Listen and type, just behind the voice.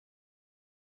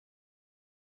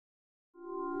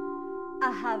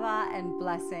Ahava and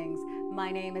blessings.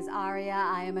 My name is Àurea.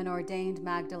 I am an ordained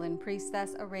Magdalene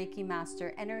priestess, a Reiki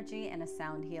master, energy, and a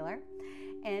sound healer.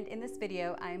 And in this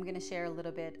video, I am going to share a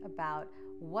little bit about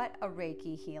what a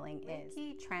Reiki healing is.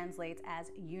 Reiki translates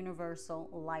as universal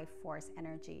life force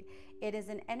energy. It is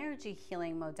an energy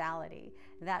healing modality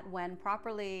that, when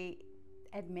properly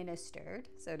administered,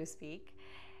 so to speak,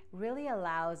 really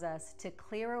allows us to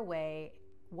clear away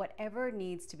whatever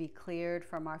needs to be cleared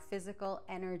from our physical,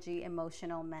 energy,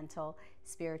 emotional, mental,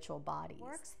 spiritual bodies. It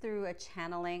works through a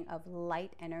channeling of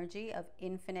light energy, of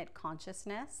infinite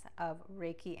consciousness, of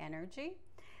Reiki energy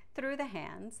through the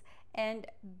hands. And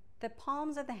the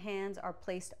palms of the hands are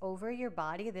placed over your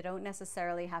body. They don't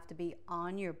necessarily have to be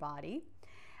on your body.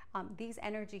 These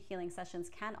energy healing sessions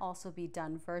can also be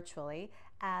done virtually,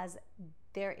 as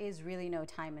there is really no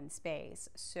time and space.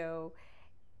 So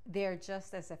they're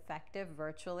just as effective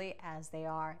virtually as they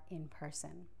are in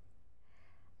person.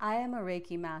 I am a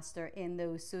Reiki master in the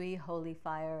Usui Holy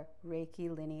Fire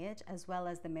Reiki lineage, as well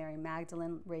as the Mary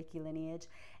Magdalene Reiki lineage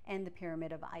and the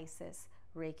Pyramid of Isis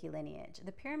Reiki lineage.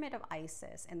 The Pyramid of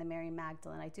Isis and the Mary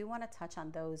Magdalene, I do want to touch on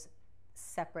those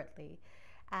separately,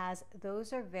 as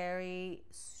those are very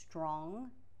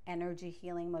strong energy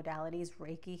healing modalities,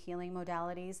 Reiki healing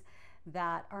modalities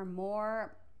that are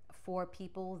more for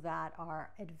people that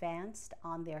are advanced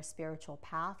on their spiritual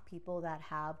path, people that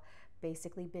have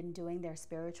basically been doing their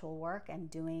spiritual work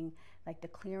and doing like the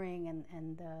clearing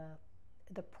and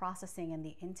the processing and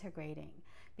the integrating,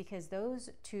 because those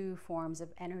two forms of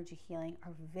energy healing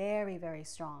are very, very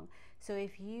strong. So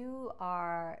if you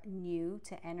are new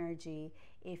to energy,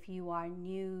 if you are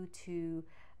new to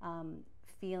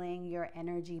feeling your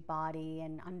energy body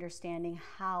and understanding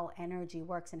how energy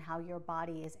works and how your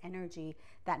body is energy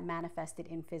that manifested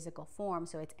in physical form,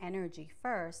 so it's energy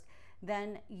first,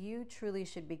 then you truly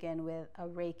should begin with a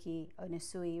Reiki, an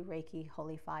Usui Reiki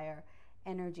Holy Fire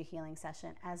energy healing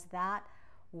session, as that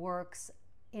works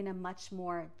in a much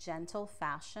more gentle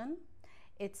fashion.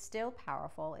 It's still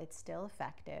powerful, it's still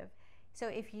effective. So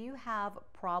if you have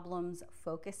problems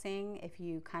focusing, if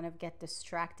you kind of get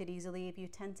distracted easily, if you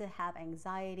tend to have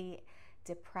anxiety,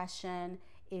 depression,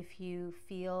 if you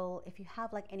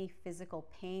have like any physical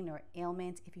pain or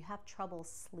ailment, if you have trouble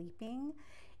sleeping,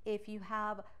 if you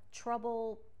have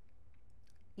trouble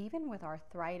even with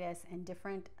arthritis and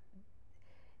different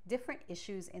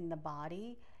issues in the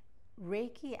body,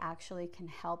 Reiki actually can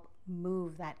help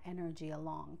move that energy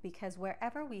along, because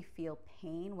wherever we feel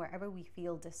pain, wherever we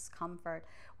feel discomfort,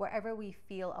 wherever we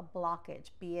feel a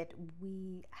blockage, be it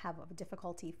we have a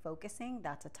difficulty focusing,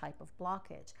 that's a type of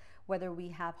blockage. Whether we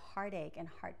have heartache and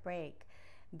heartbreak,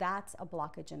 that's a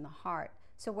blockage in the heart.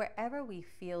 So wherever we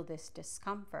feel this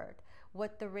discomfort,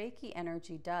 what the Reiki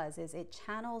energy does is it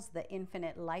channels the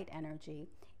infinite light energy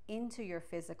into your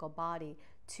physical body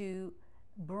to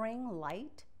bring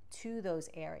light to those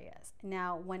areas.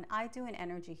 Now, when I do an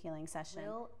energy healing session,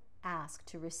 I'll ask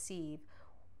to receive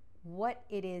what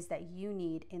it is that you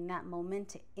need in that moment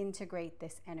to integrate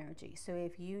this energy. So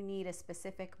if you need a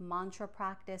specific mantra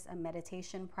practice, a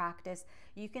meditation practice,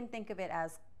 you can think of it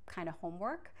as kind of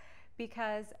homework,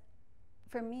 because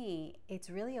for me, it's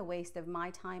really a waste of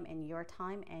my time and your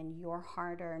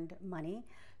hard-earned money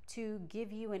to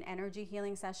give you an energy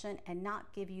healing session and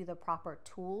not give you the proper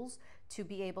tools to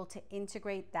be able to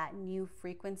integrate that new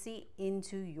frequency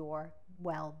into your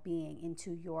well-being,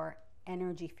 into your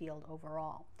energy field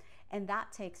overall. And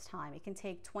that takes time. It can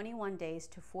take 21 days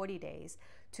to 40 days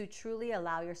to truly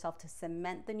allow yourself to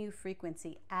cement the new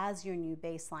frequency as your new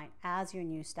baseline, as your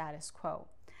new status quo.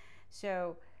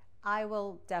 So I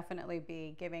will definitely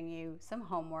be giving you some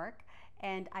homework,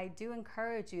 and I do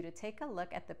encourage you to take a look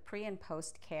at the pre and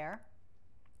post care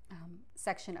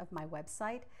section of my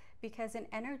website, because an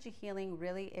energy healing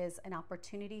really is an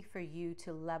opportunity for you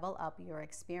to level up your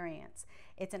experience.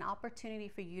 It's an opportunity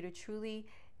for you to truly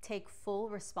take full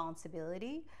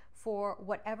responsibility for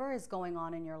whatever is going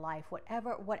on in your life,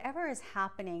 whatever is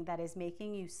happening that is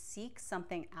making you seek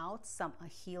something out, a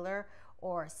healer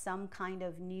or some kind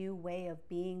of new way of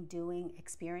being, doing,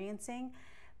 experiencing.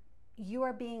 You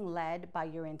are being led by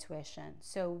your intuition.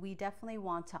 So we definitely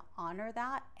want to honor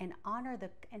that and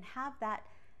have that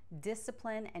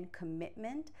discipline and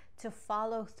commitment to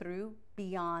follow through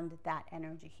beyond that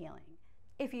energy healing.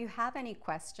 If you have any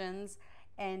questions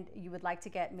and you would like to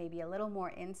get maybe a little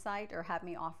more insight or have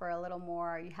me offer a little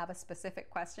more, you have a specific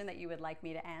question that you would like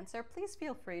me to answer, please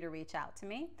feel free to reach out to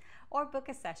me or book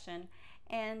a session.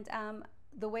 And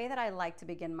the way that I like to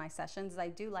begin my sessions is I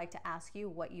do like to ask you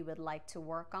what you would like to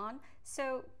work on.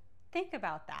 So think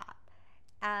about that.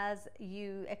 as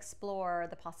you explore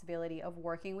the possibility of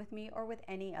working with me or with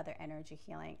any other energy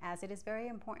healing, as it is very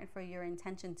important for your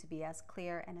intention to be as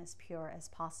clear and as pure as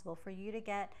possible, for you to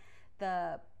get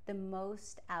the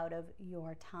most out of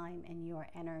your time and your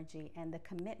energy and the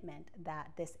commitment that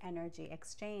this energy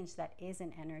exchange that is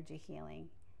an energy healing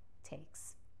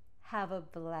takes. Have a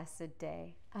blessed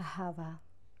day. Ahava.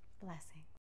 Blessings.